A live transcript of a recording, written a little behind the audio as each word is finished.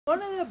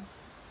One of the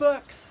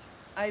books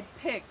I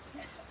picked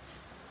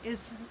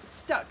is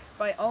Stuck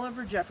by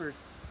Oliver Jeffers,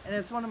 and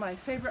it's one of my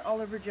favorite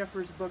Oliver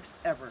Jeffers books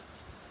ever.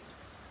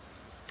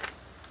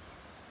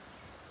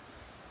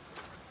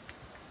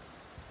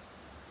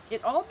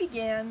 It all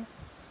began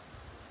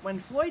when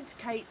Floyd's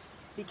kite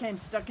became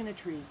stuck in a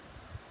tree.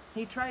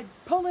 He tried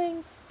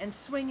pulling and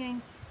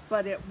swinging,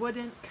 but it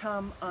wouldn't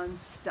come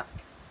unstuck.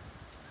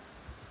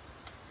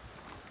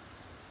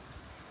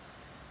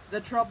 The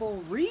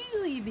trouble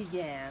really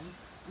began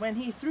when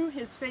he threw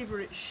his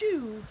favorite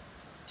shoe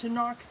to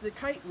knock the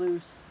kite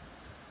loose,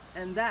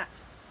 and that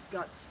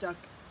got stuck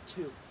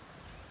too.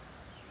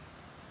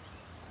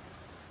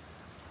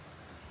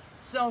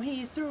 So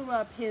he threw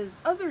up his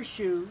other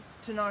shoe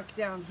to knock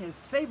down his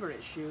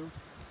favorite shoe,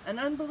 and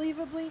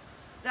unbelievably,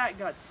 that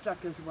got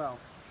stuck as well.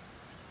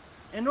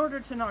 In order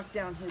to knock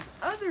down his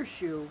other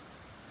shoe,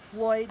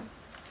 Floyd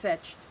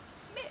fetched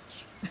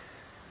Mitch.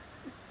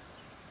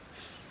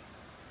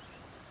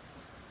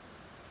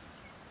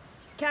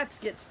 Cats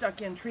get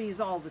stuck in trees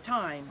all the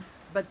time,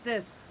 but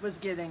this was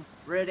getting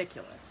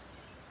ridiculous.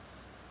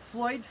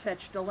 Floyd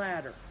fetched a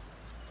ladder.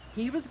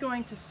 He was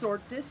going to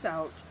sort this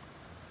out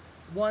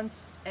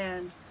once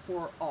and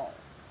for all.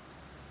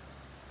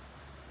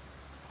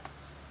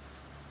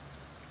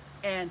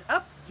 And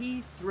up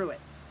he threw it.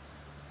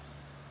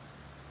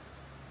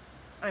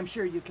 I'm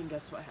sure you can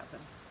guess what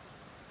happened.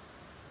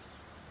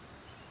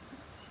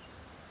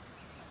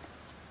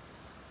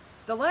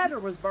 The ladder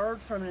was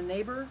borrowed from a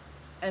neighbor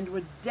and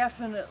would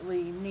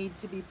definitely need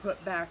to be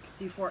put back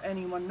before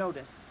anyone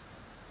noticed.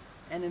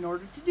 And in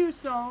order to do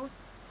so,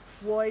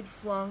 Floyd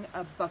flung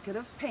a bucket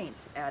of paint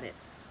at it.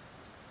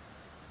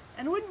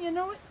 And wouldn't you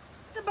know it,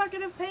 the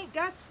bucket of paint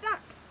got stuck.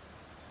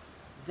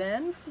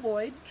 Then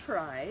Floyd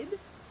tried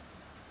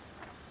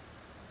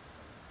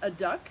a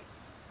duck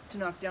to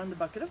knock down the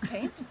bucket of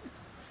paint,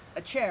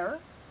 a chair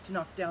to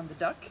knock down the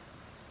duck,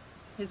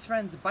 his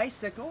friend's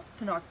bicycle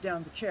to knock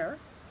down the chair,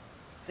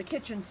 the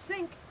kitchen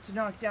sink to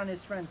knock down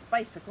his friend's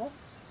bicycle,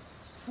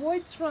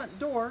 Floyd's front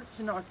door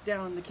to knock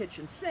down the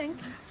kitchen sink,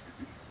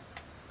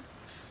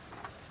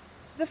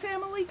 the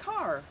family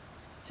car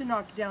to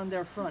knock down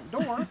their front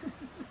door,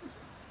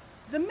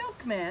 the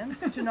milkman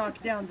to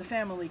knock down the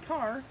family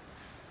car.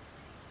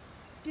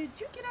 Did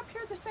you get up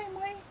here the same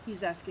way?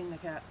 He's asking the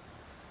cat.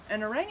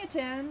 An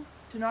orangutan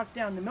to knock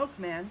down the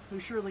milkman, who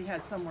surely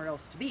had somewhere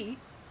else to be.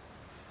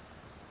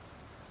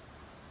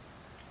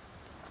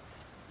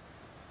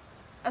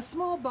 A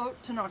small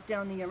boat to knock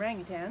down the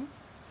orangutan.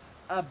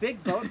 A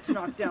big boat to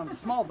knock down the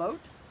small boat.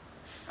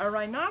 A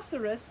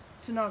rhinoceros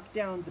to knock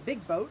down the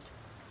big boat.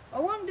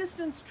 A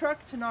long-distance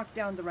truck to knock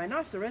down the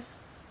rhinoceros.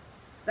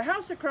 The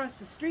house across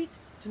the street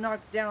to knock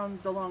down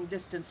the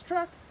long-distance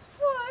truck.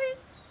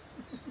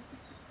 Floyd!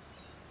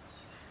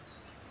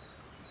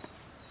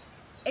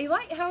 A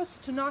lighthouse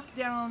to knock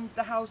down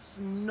the house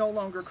no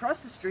longer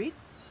across the street.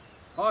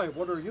 Hi,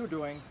 what are you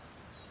doing?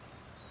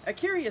 A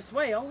curious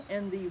whale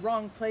in the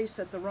wrong place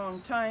at the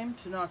wrong time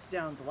to knock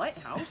down the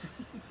lighthouse.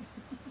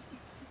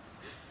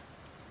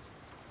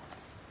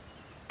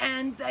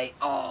 And they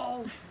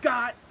all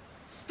got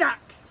stuck.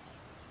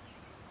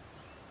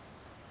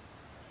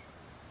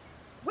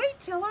 Wait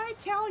till I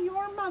tell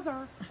your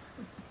mother.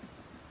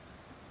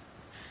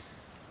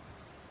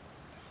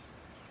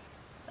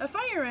 A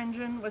fire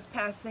engine was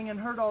passing and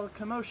heard all the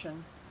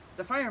commotion.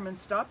 The firemen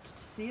stopped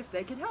to see if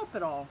they could help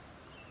at all.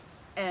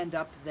 And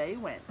up they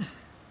went.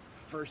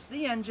 First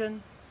the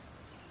engine,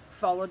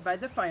 followed by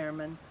the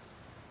firemen,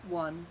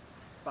 one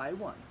by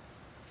one.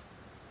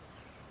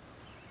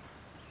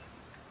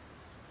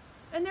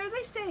 And there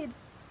they stayed,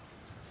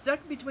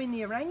 stuck between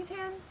the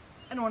orangutan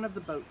and one of the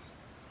boats.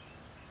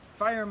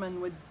 Firemen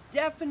would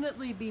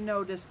definitely be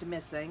noticed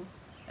missing,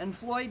 and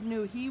Floyd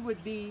knew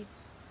he'd be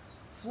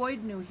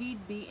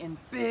in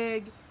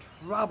big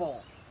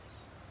trouble.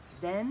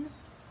 Then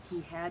he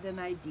had an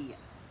idea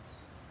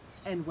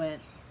and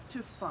went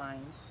to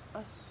find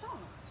a saw.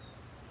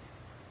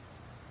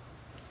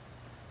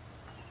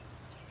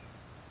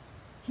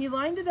 He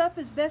lined it up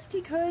as best he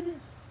could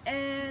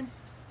and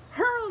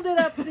hurled it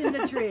up in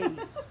the tree.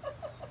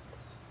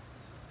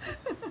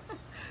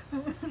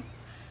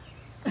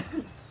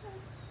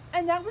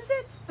 And that was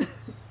it.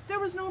 There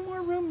was no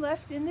more room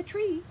left in the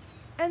tree,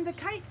 and the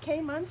kite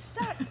came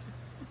unstuck.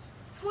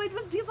 Floyd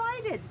was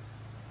delighted.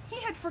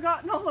 He had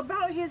forgotten all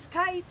about his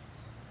kite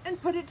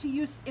and put it to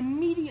use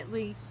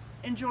immediately,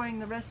 enjoying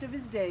the rest of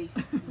his day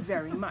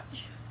very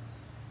much.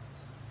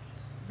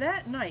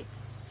 That night,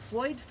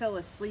 Floyd fell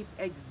asleep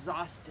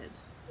exhausted,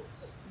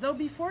 though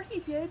before he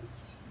did,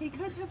 he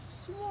could have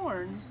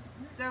sworn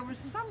there was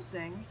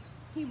something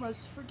he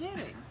was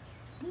forgetting.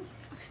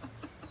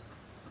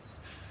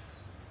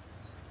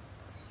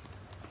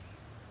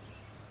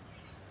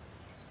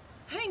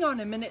 Hang on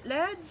a minute,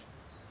 lads.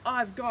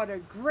 I've got a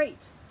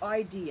great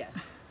idea.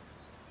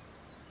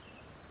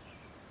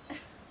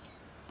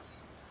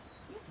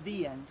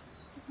 The end.